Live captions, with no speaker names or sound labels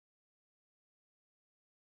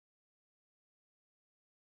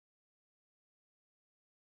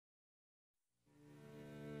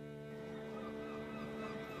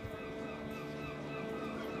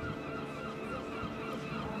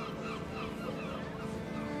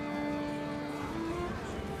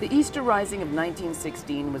The Easter Rising of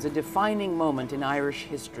 1916 was a defining moment in Irish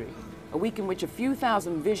history, a week in which a few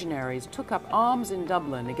thousand visionaries took up arms in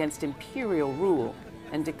Dublin against imperial rule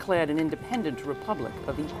and declared an independent republic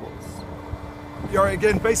of equals. You're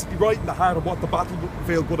again basically right in the heart of what the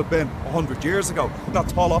battlefield would have been 100 years ago. That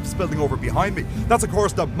tall office building over behind me, that's of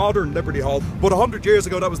course the modern Liberty Hall, but 100 years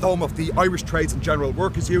ago that was the home of the Irish Trades and General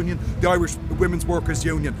Workers Union, the Irish Women's Workers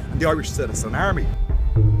Union and the Irish Citizen Army.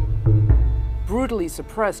 Brutally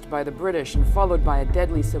suppressed by the British and followed by a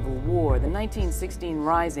deadly civil war, the 1916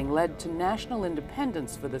 Rising led to national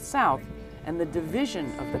independence for the South and the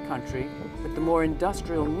division of the country, with the more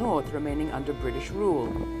industrial North remaining under British rule.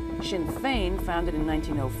 Sinn Féin, founded in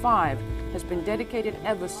 1905, has been dedicated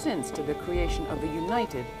ever since to the creation of a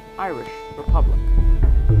united Irish Republic.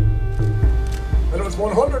 And it was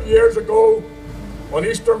 100 years ago, on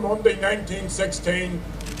Easter Monday 1916,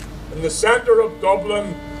 in the centre of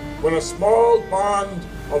Dublin, when a small band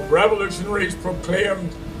of revolutionaries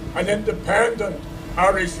proclaimed an independent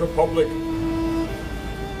Irish Republic.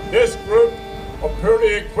 This group of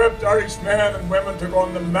poorly equipped Irish men and women took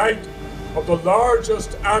on the might of the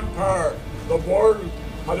largest empire the world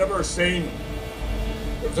had ever seen.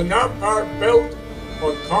 It was an empire built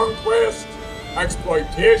on conquest,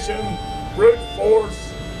 exploitation, brute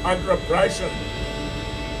force and repression.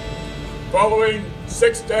 Following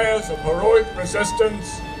 6 days of heroic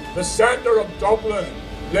resistance, the centre of Dublin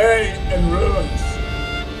lay in ruins.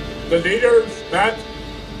 The leaders met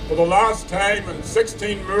for the last time in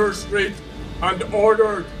 16 Moore Street and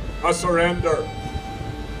ordered a surrender.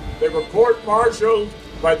 They were court-martialed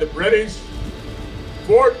by the British.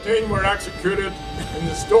 14 were executed in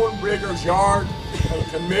the Stonebreakers Yard and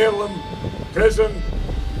Canmailin prison.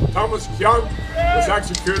 Thomas Keogh was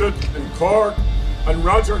executed in Cork and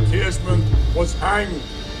Roger Casement was hanged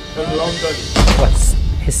in London. What's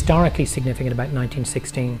historically significant about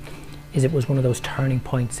 1916 is it was one of those turning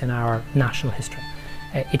points in our national history.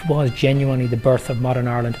 It was genuinely the birth of modern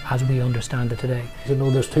Ireland as we understand it today. You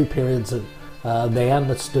know, there's two periods then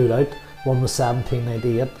that stood out. One was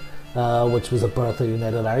 1798, which was the birth of the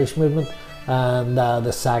United Irish Movement, and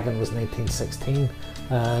the second was 1916,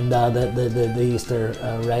 and the Easter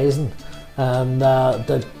Rising. And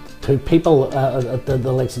to people,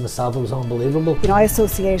 the likes of myself, it was unbelievable. You know, I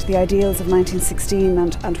associate the ideals of 1916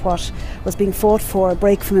 and what was being fought for, a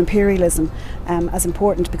break from imperialism, as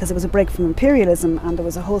important, because it was a break from imperialism and there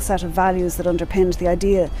was a whole set of values that underpinned the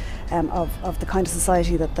idea of the kind of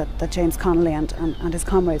society that James Connolly and his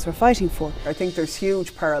comrades were fighting for. I think there's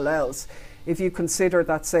huge parallels. If you consider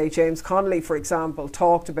that, say, James Connolly, for example,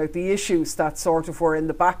 talked about the issues that sort of were in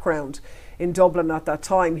the background in Dublin at that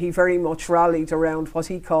time, he very much rallied around what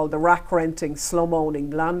he called the rack-renting, slum-owning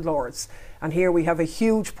landlords. And here we have a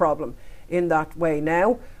huge problem in that way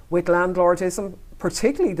now with landlordism,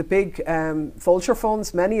 particularly the big vulture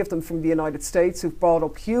funds, many of them from the United States, who've bought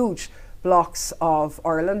up huge blocks of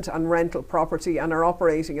Ireland and rental property and are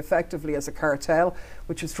operating effectively as a cartel,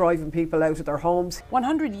 which is driving people out of their homes.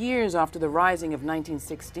 100 years after the Rising of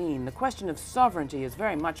 1916, the question of sovereignty is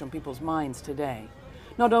very much on people's minds today.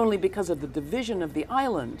 Not only because of the division of the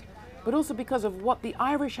island, but also because of what the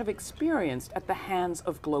Irish have experienced at the hands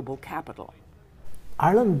of global capital.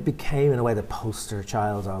 Ireland became, in a way, the poster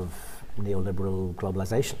child of neoliberal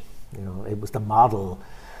globalization. You know, it was the model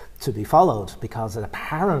to be followed because it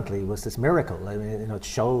apparently was this miracle. I mean, you know, it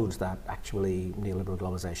showed that actually neoliberal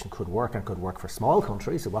globalization could work and could work for small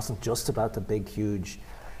countries. It wasn't just about the big, huge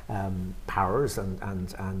powers,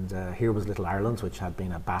 and here was little Ireland, which had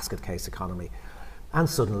been a basket case economy. And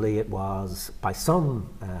suddenly it was, by some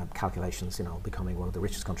calculations, you know, becoming one of the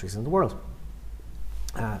richest countries in the world.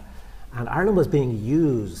 And Ireland was being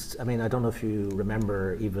used. I mean, I don't know if you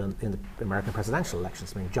remember, even in the American presidential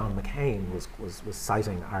elections, I mean, John McCain was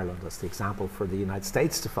citing Ireland as the example for the United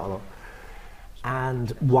States to follow.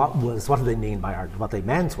 And what did they mean by Ireland? What they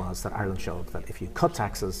meant was that Ireland showed that if you cut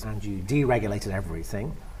taxes and you deregulated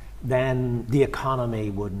everything, then the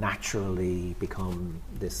economy would naturally become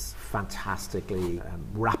this fantastically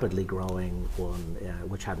rapidly growing one,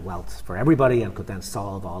 which had wealth for everybody and could then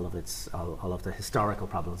solve all of the historical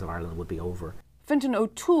problems of Ireland would be over. Fintan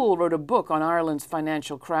O'Toole wrote a book on Ireland's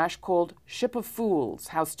financial crash called Ship of Fools: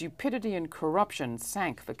 How Stupidity and Corruption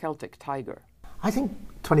Sank the Celtic Tiger. I think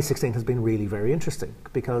 2016 has been really very interesting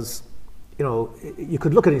because, you know, you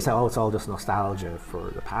could look at it and say, oh, it's all just nostalgia for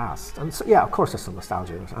the past. And so, yeah, of course there's some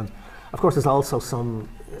nostalgia in it. And of course there's also some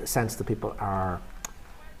sense that people are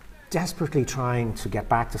desperately trying to get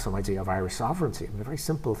back to some idea of Irish sovereignty. I mean, a very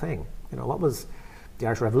simple thing. You know, what was the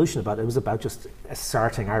Irish Revolution about? It was about just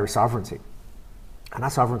asserting Irish sovereignty. And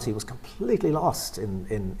that sovereignty was completely lost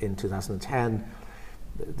in 2010.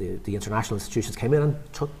 the international institutions came in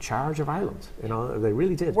and took charge of Ireland. You know, they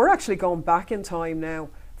really did. We're actually going back in time now,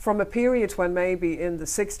 from a period when maybe in the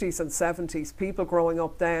 60s and 70s, people growing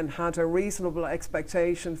up then had a reasonable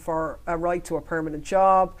expectation for a right to a permanent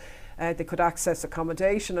job, they could access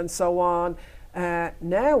accommodation and so on.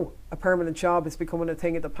 Now a permanent job is becoming a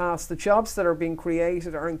thing of the past. The jobs that are being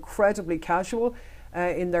created are incredibly casual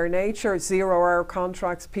in their nature, 0-hour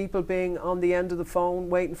contracts, people being on the end of the phone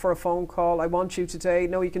waiting for a phone call. I want you today,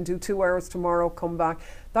 no, you can do 2 hours tomorrow, come back.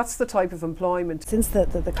 That's the type of employment. Since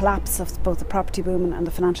the collapse of both the property boom and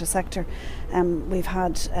the financial sector, we've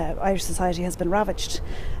had, Irish society has been ravaged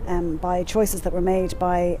by choices that were made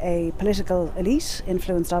by a political elite,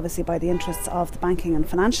 influenced obviously by the interests of the banking and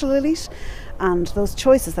financial elite, and those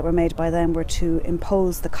choices that were made by them were to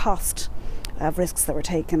impose the cost of risks that were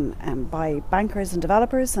taken by bankers and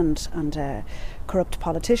developers and corrupt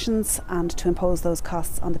politicians, and to impose those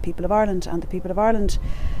costs on the people of Ireland. And the people of Ireland,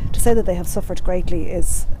 to say that they have suffered greatly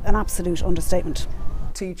is an absolute understatement.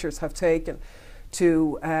 Teachers have taken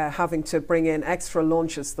to having to bring in extra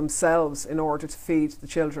lunches themselves in order to feed the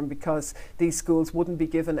children, because these schools wouldn't be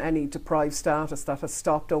given any deprived status. That has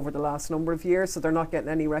stopped over the last number of years, so they're not getting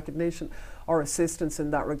any recognition or assistance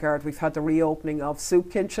in that regard. We've had the reopening of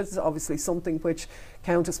soup kitchens, obviously something which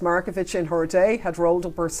Countess Markievicz in her day had rolled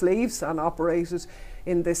up her sleeves and operated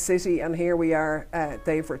in this city, and here we are,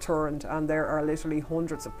 they've returned, and there are literally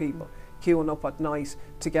hundreds of people queuing up at night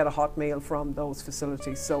to get a hot meal from those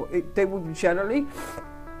facilities. So they would be generally,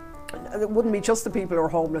 it wouldn't be just the people who are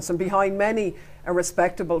homeless, and behind many a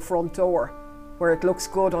respectable front door where it looks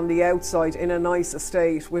good on the outside in a nice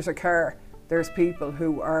estate with a car, there's people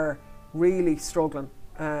who are really struggling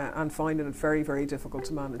and finding it very, very difficult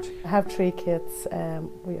to manage. I have 3 kids.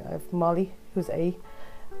 We have Molly, who's 8,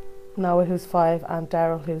 Noah, who's 5, and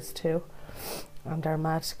Daryl, who's 2. And they're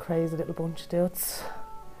mad, crazy little bunch of dudes.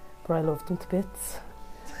 But I love them to bits.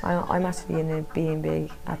 I'm actually in a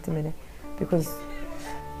B&B at the minute because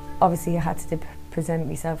obviously I had to present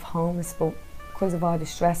myself homeless, but because of all the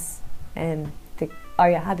stress, I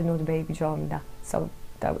had another baby during that, so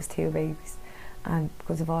that was 2 babies, and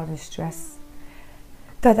because of all the stress,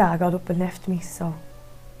 Dad got up and left me, so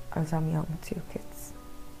I was on my own with 2 kids,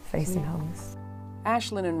 facing homeless.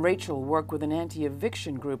 Aisling and Rachel work with an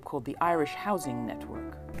anti-eviction group called the Irish Housing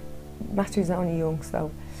Network. Matthew's only young,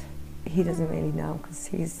 so he doesn't really know because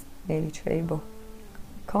he's nearly 3, but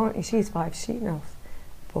currently she's 5, she knows.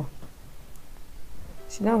 But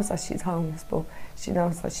she knows that she's homeless, but she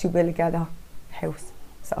knows that she will get a house.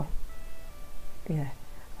 So, yeah,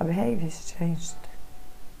 her behaviour's changed.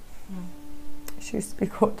 She used to be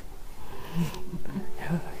good.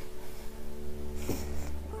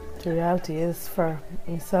 The reality is, for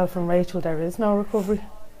myself and Rachel, there is no recovery.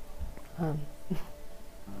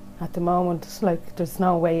 At the moment, it's like there's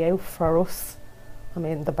no way out for us. I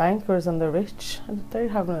mean, the bankers and the rich, they're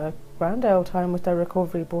having a grand old time with their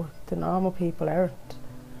recovery, but the normal people aren't.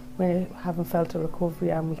 We haven't felt a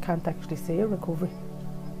recovery, and we can't actually see a recovery.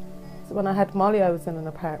 So when I had Molly, I was in an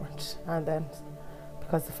apartment, and then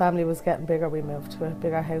because the family was getting bigger, we moved to a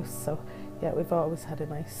bigger house. So yeah, we've always had a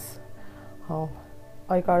nice home.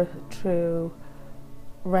 I got it through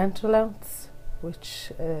rent allowance,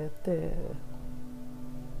 which the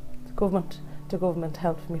government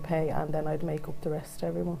helped me pay, and then I'd make up the rest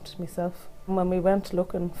every month myself. When we went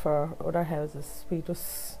looking for other houses, we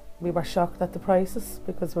were shocked at the prices,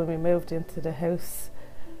 because when we moved into the house,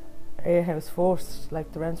 our house first,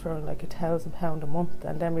 like the rents were like £1,000 a month,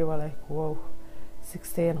 and then we were like, whoa,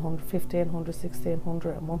 1,600, 1,500,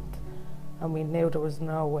 1,600 a month, and we knew there was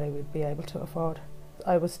no way we'd be able to afford it.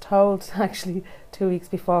 I was told actually 2 weeks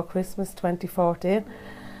before Christmas 2014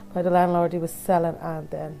 by the landlord he was selling, and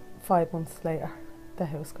then 5 months later the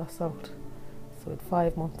house got sold. So we had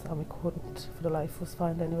 5 months and we couldn't for the life of us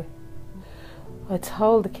find anyway. I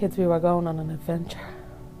told the kids we were going on an adventure,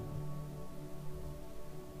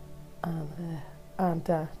 and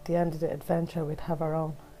at the end of the adventure we'd have our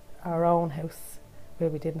own house where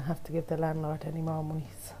we didn't have to give the landlord any more money.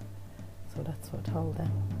 So that's what I told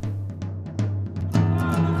them.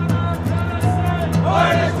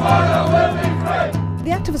 The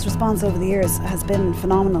activist response over the years has been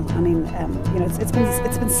phenomenal. I mean, you know, it's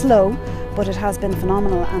been slow, but it has been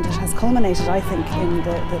phenomenal, and it has culminated, I think, in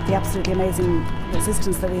the absolutely amazing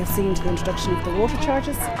resistance that we have seen to the introduction of the water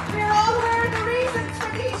charges. We're all aware of the reasons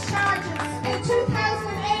for these charges. In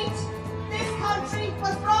 2008, this country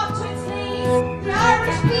was brought to its knees. The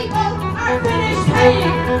Irish people are finished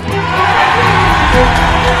paying.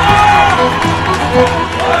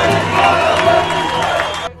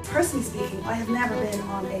 Personally speaking, I have never been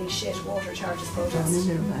on a shit water charges protest.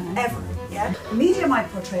 Ever. Yeah? The media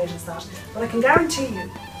might portray it as that, but I can guarantee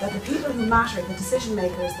you that the people who matter, the decision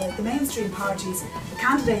makers, the mainstream parties, the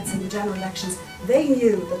candidates in the general elections, they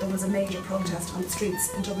knew that there was a major protest on the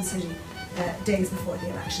streets in Dublin City days before the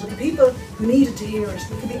election. But the people who needed to hear it,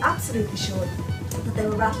 we could be absolutely sure that they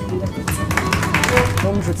were rattling in their boots.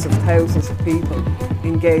 Hundreds of thousands of people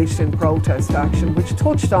engaged in protest action, which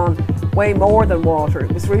touched on way more than water.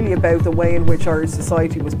 It was really about the way in which Irish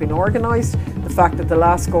society was being organised, the fact that the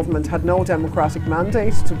last government had no democratic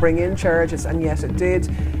mandate to bring in charges, and yet it did,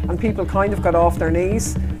 and people kind of got off their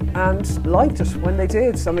knees and liked it when they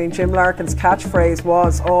did. I mean, Jim Larkin's catchphrase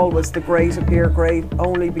was always "the great appear great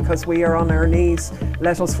only because we are on our knees,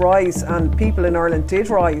 let us rise," and people in Ireland did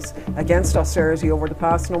rise against austerity over the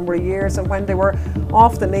past number of years, and when they were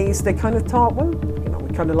off the knees they kind of thought, well, you know,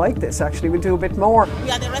 we kind of like this actually, we'll do a bit more.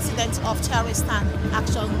 We are the residents of Terrorist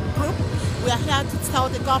Action Group. We are here to tell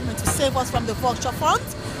the government to save us from the vulture front.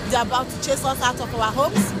 They are about to chase us out of our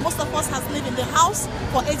homes. Most of us has lived in the house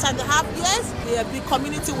for 8.5 years. We are a big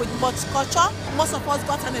community with much culture. Most of us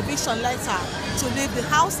got an eviction letter to leave the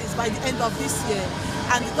houses by the end of this year.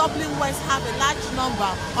 And the Dublin West have a large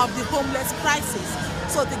number of the homeless crisis.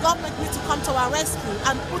 So the government needs to come to our rescue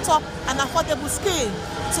and put up an affordable scheme.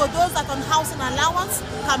 So those that on housing allowance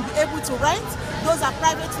can be able to rent, those that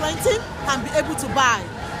private renting can be able to buy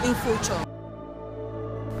in future.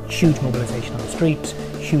 Huge mobilisation on the street,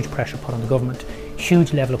 huge pressure put on the government,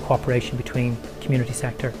 huge level of cooperation between community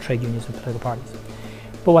sector, trade unions and political parties.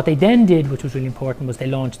 But what they then did, which was really important, was they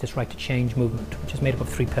launched this Right to Change movement, which is made up of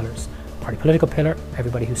 3 pillars. Party political pillar,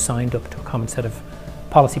 everybody who signed up to a common set of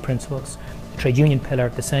policy principles. The trade union pillar,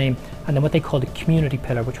 the same. And then what they called the community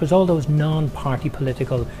pillar, which was all those non-party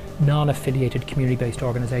political, non-affiliated community-based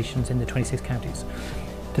organisations in the 26 counties.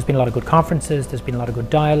 There's been a lot of good conferences, there's been a lot of good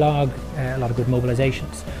dialogue, a lot of good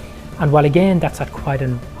mobilisations. And while again that's at quite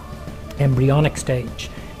an embryonic stage,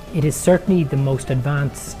 it is certainly the most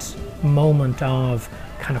advanced moment of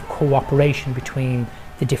kind of cooperation between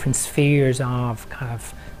the different spheres of kind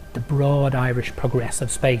of the broad Irish progressive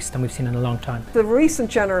space than we've seen in a long time. The recent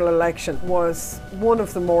general election was one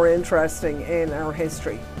of the more interesting in our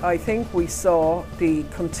history. I think we saw the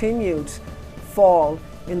continued fall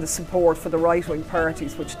in the support for the right-wing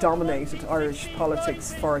parties which dominated Irish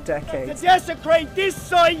politics for decades. To desecrate this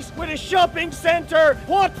site with a shopping centre,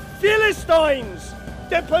 what Philistines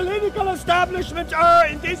the political establishment are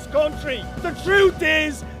in this country. The truth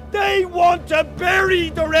is, they want to bury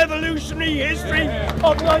the revolutionary history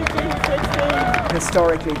of 1916.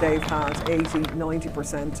 Historically, they've had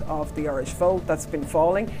 80-90% of the Irish vote. That's been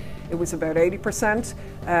falling. It was about 80%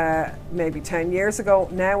 maybe 10 years ago.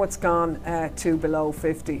 Now it's gone to below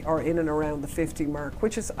 50 or in and around the 50 mark,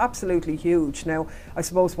 which is absolutely huge. Now, I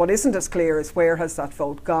suppose what isn't as clear is where has that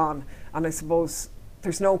vote gone? And I suppose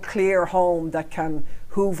there's no clear home that can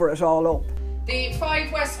hoover it all up. The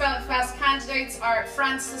 5 West Belfast candidates are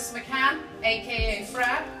Francis McCann, aka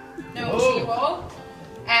Fra, known to you all,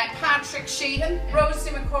 Patrick Sheehan,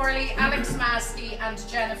 Rosie McCorley, Alex Maskey and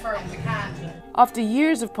Jennifer McCann. After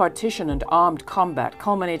years of partition and armed combat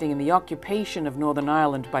culminating in the occupation of Northern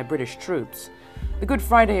Ireland by British troops, the Good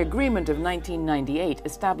Friday Agreement of 1998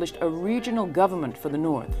 established a regional government for the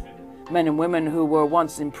North. Men and women who were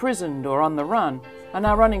once imprisoned or on the run are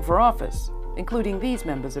now running for office, including these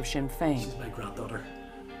members of Sinn Féin. She's my granddaughter.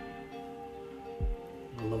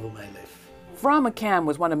 The love of my life. Fra McCann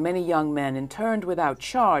was one of many young men interned without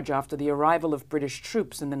charge after the arrival of British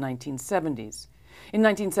troops in the 1970s. In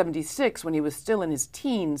 1976, when he was still in his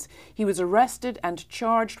teens, he was arrested and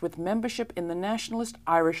charged with membership in the Nationalist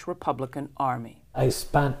Irish Republican Army. I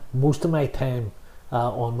spent most of my time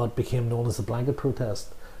on what became known as the blanket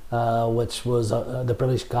protest, which was the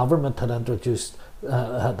British government had introduced,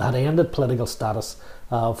 had ended political status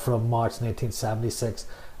from March 1976,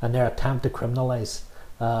 and their attempt to criminalise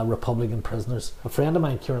Republican prisoners. A friend of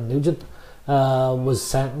mine, Kieran Nugent, was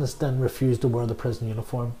sentenced and refused to wear the prison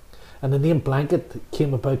uniform. And the name blanket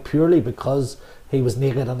came about purely because he was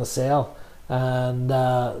naked in a cell, and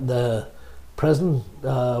the prison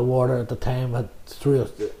warder at the time had threw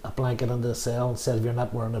a blanket into the cell and said, if you're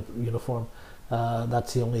not wearing a uniform,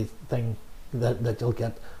 that's the only thing that you'll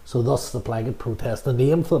get. So thus the blanket protest, the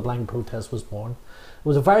name for the blanket protest was born. It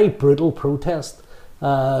was a very brutal protest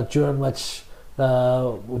during which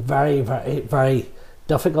very, very, very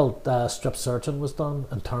difficult strip searching was done,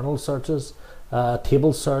 internal searches,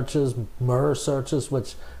 table searches, mirror searches,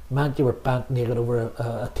 which meant you were bent naked over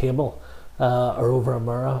a table or over a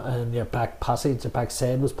mirror, and your back passage, your back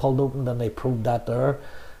side was pulled open, and they probed that there.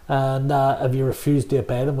 And if you refused to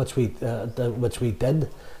obey them, which we did,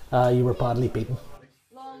 you were badly beaten.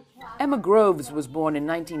 Emma Groves was born in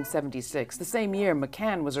 1976, the same year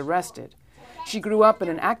McCann was arrested. She grew up in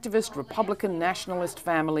an activist Republican nationalist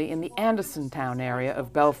family in the Andersontown area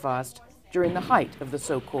of Belfast during the height of the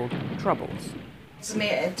so-called Troubles. To me,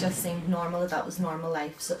 it just seemed normal, that was normal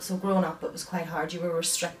life. So growing up, it was quite hard. You were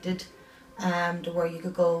restricted to where you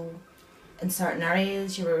could go in certain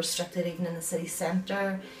areas. You were restricted even in the city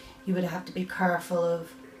centre. You would have to be careful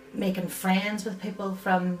of making friends with people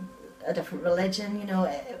from a different religion. You know,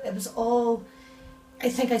 it was all... I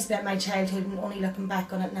think I spent my childhood, and only looking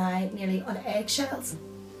back on it now, nearly on eggshells.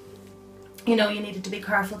 You know, you needed to be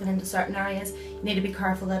careful going into certain areas. You need to be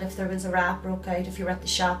careful that if there was a rap broke out, if you were at the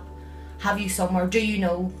shop, have you somewhere? Do you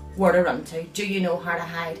know where to run to? Do you know how to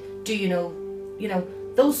hide? Do you know,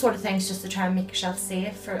 those sort of things, just to try and make yourself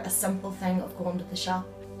safe for a simple thing of going to the shop.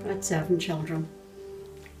 I had 7 children,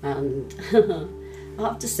 and I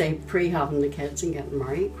have to say, pre-having the kids and getting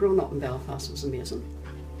married, growing up in Belfast was amazing.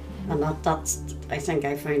 And that's I think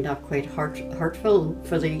I find that quite hurtful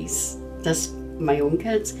for my own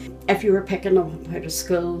kids. If you were picking them out of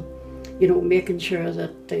school, you know, making sure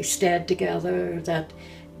that they stayed together, that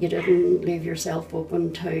you didn't leave yourself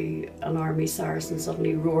open to an army sergeant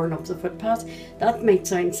suddenly roaring up the footpath. That might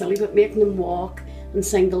sound silly, but making them walk in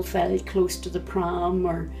single file close to the pram,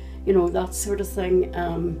 or, you know, that sort of thing.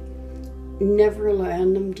 Never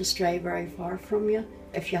allowing them to stray very far from you.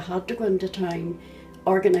 If you had to go into town,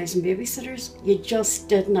 organising babysitters, you just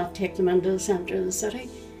did not take them into the centre of the city.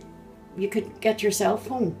 You could get yourself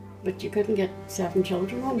home, but you couldn't get 7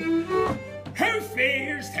 children home. Who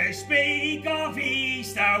fears to speak of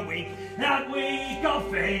Easter week, that week of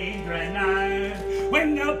faith renown,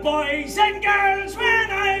 when the boys and girls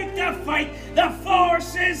went out to fight the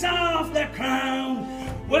forces of the crown?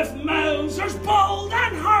 With Mausers bold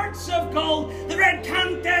and hearts of gold, the red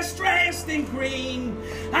countess dressed in green,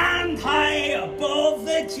 and high above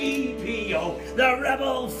the GPO, the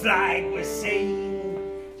rebel flag was seen.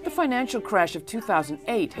 The financial crash of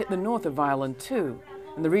 2008 hit the north of Ireland too,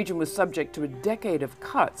 and the region was subject to a decade of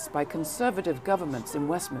cuts by Conservative governments in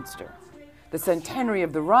Westminster. The centenary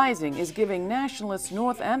of the Rising is giving nationalists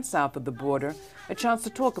north and south of the border a chance to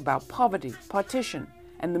talk about poverty, partition,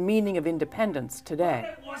 and the meaning of independence today.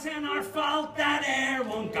 It wasn't our fault that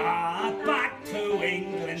everyone got back to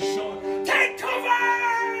England's shore. Take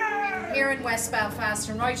cover! Here in West Belfast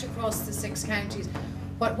and right across the 6 counties,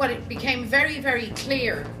 what it became very, very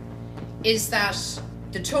clear is that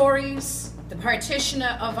the Tories, the partition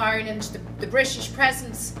of Ireland, the British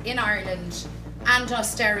presence in Ireland, and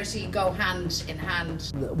austerity go hand in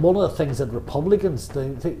hand. One of the things that Republicans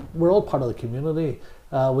do, we're all part of the community.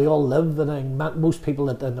 We all live most people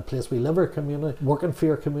in the place we live are community, working for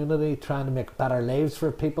your community, trying to make better lives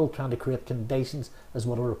for people, trying to create conditions is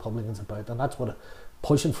what a Republican's about. And that's what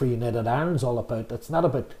pushing for United Ireland's all about. It's not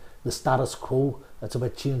about the status quo, it's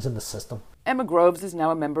about changing the system. Emma Groves is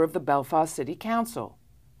now a member of the Belfast City Council.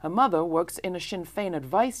 Her mother works in a Sinn Féin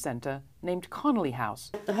advice centre named Connolly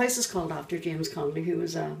House. The house is called after James Connolly, who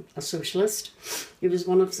was a socialist. He was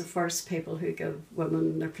one of the first people who gave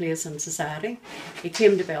women their place in society. He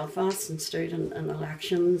came to Belfast and stood in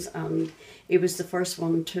elections, and he was the first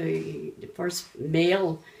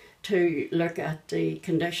male to look at the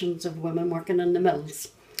conditions of women working in the mills.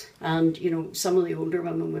 And, you know, some of the older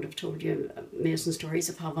women would have told you amazing stories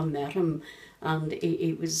of having met him. And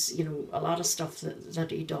he was, you know, a lot of stuff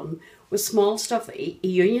that he done was small stuff. He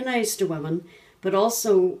unionised the women, but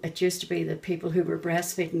also it used to be the people who were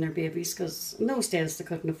breastfeeding their babies, because in those days they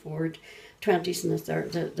couldn't afford 20s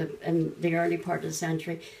in the early part of the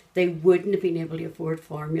century. They wouldn't have been able to afford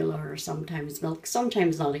formula or sometimes milk,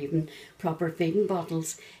 sometimes not even proper feeding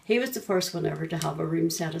bottles. He was the first one ever to have a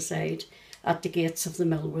room set aside at the gates of the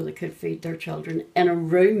mill where they could feed their children in a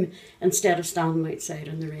room instead of standing outside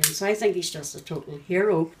in the rain. So I think he's just a total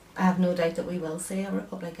hero. I have no doubt that we will see a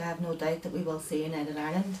republic. I have no doubt that we will see United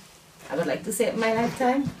Ireland. I would like to see it in my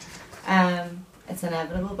lifetime. It's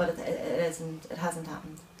inevitable, but it isn't. It hasn't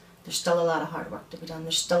happened. There's still a lot of hard work to be done.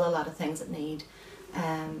 There's still a lot of things that need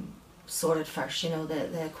sorted first. You know,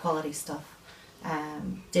 the quality stuff,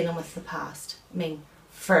 dealing with the past. I mean,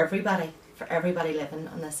 for everybody living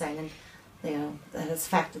on this island, you know, that has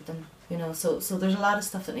affected them, you know, so there's a lot of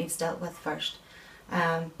stuff that needs dealt with first.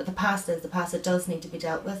 But the past, it does need to be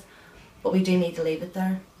dealt with, but we do need to leave it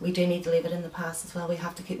there. We do need to leave it in the past as well. We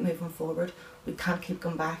have to keep moving forward. We can't keep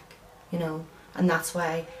going back, you know, and that's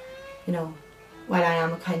why, you know, while I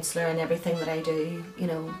am a councillor and everything that I do, you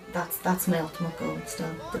know, that's my ultimate goal still,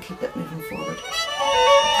 to keep it moving forward.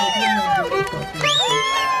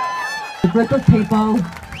 A group of people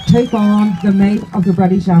took on the might of the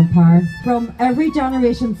British Empire. From every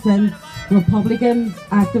generation since, Republicans,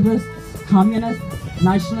 activists, communists,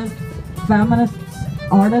 nationalists, feminists,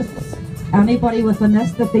 artists, anybody with a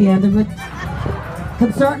nest at the end of it,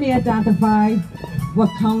 can certainly identify with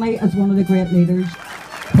Connolly as one of the great leaders.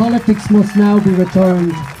 Politics must now be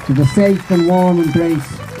returned to the safe and warm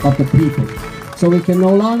embrace of the people. So we can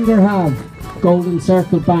no longer have golden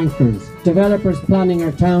circle bankers, developers planning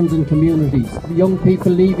our towns and communities, young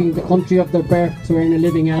people leaving the country of their birth to earn a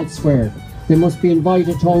living elsewhere. They must be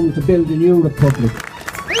invited home to build a new republic.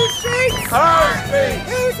 Whose streets? Our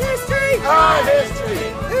streets! Whose history? Our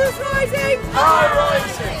history! Who's rising? Our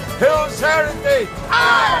rising! Whose heritage?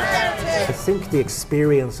 Our heritage! I think the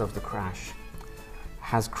experience of the crash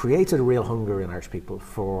has created a real hunger in Irish people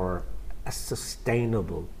for a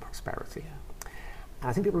sustainable prosperity. And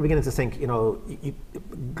I think people are beginning to think,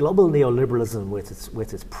 global neoliberalism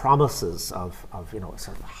with its promises of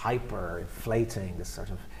sort of hyper-inflating this sort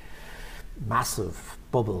of massive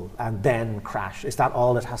bubble and then crash. Is that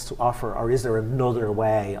all it has to offer, or is there another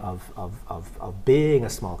way of being a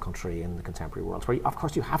small country in the contemporary world? Where, of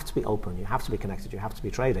course, you have to be open, you have to be connected, you have to be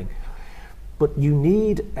trading, but you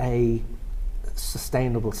need a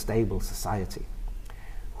sustainable, stable society,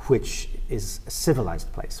 which is a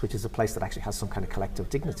civilized place, which is a place that actually has some kind of collective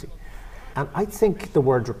dignity. And I think the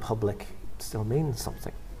word republic still means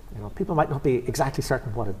something. People might not be exactly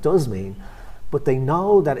certain what it does mean, but they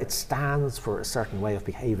know that it stands for a certain way of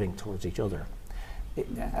behaving towards each other.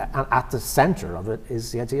 And at the center of it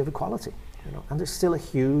is the idea of equality. And there's still a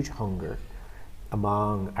huge hunger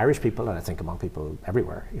among Irish people, and I think among people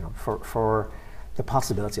everywhere, for the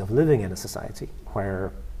possibility of living in a society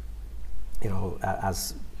where,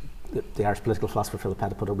 as the Irish political philosopher Philip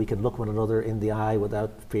Pettit put it, we can look one another in the eye without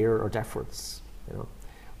fear or deference.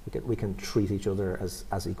 We can treat each other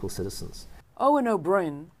as equal citizens. Owen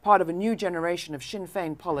O'Brien, part of a new generation of Sinn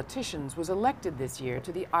Féin politicians, was elected this year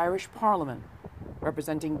to the Irish Parliament.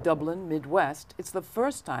 Representing Dublin, Midwest, it's the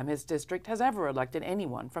first time his district has ever elected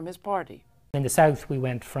anyone from his party. In the south, we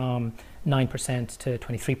went from 9% to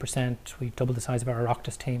 23%. We've doubled the size of our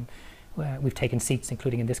Oireachtas team. We've taken seats,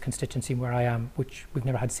 including in this constituency where I am, which we've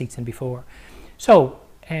never had seats in before. So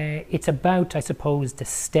it's about, I suppose, the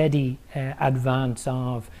steady advance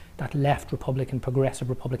of that left Republican, progressive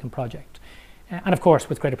Republican project. And of course,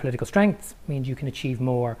 with greater political strength, means you can achieve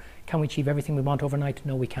more. Can we achieve everything we want overnight?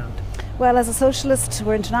 No, we can't. Well, as a socialist,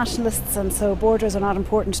 we're internationalists, and so borders are not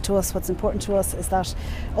important to us. What's important to us is that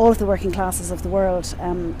all of the working classes of the world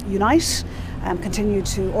unite, continue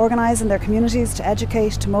to organise in their communities, to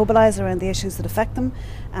educate, to mobilise around the issues that affect them,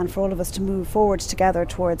 and for all of us to move forward together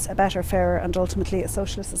towards a better, fairer and ultimately a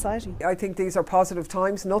socialist society. I think these are positive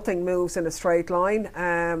times. Nothing moves in a straight line,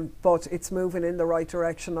 but it's moving in the right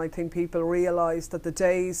direction. I think people realise that the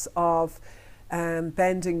days of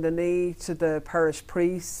bending the knee to the parish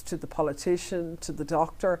priest, to the politician, to the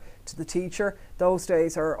doctor, to the teacher, those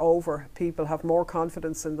days are over. People have more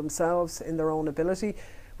confidence in themselves, in their own ability,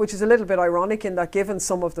 which is a little bit ironic in that given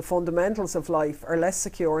some of the fundamentals of life are less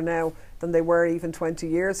secure now than they were even 20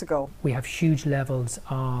 years ago. We have huge levels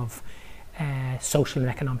of social and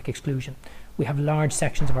economic exclusion. We have large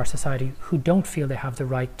sections of our society who don't feel they have the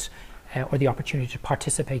right or the opportunity to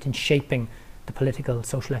participate in shaping the political,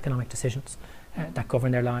 social, economic decisions that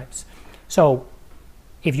govern their lives. So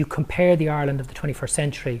if you compare the Ireland of the 21st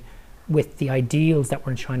century with the ideals that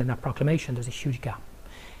were enshrined in that proclamation, there's a huge gap.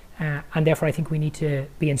 And therefore I think we need to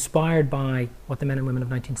be inspired by what the men and women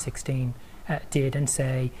of 1916 did and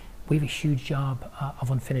say, we have a huge job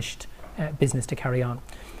of unfinished business to carry on.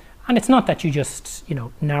 And it's not that you just,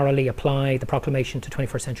 narrowly apply the proclamation to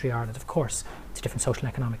 21st century Ireland. Of course, it's a different social and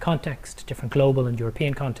economic context, different global and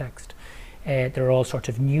European context. There are all sorts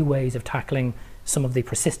of new ways of tackling some of the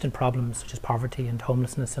persistent problems such as poverty and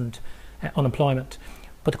homelessness and unemployment.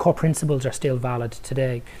 But the core principles are still valid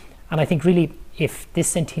today. And I think really, if this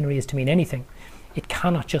centenary is to mean anything, it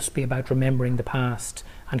cannot just be about remembering the past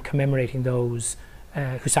and commemorating those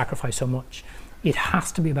who sacrificed so much. It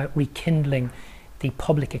has to be about rekindling the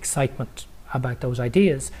public excitement about those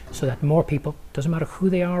ideas so that more people, doesn't matter who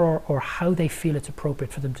they are or how they feel it's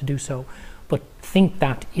appropriate for them to do so, but think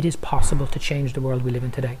that it is possible to change the world we live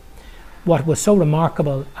in today. What was so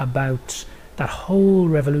remarkable about that whole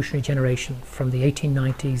revolutionary generation from the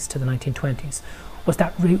 1890s to the 1920s was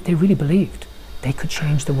that they really believed they could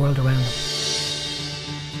change the world around them.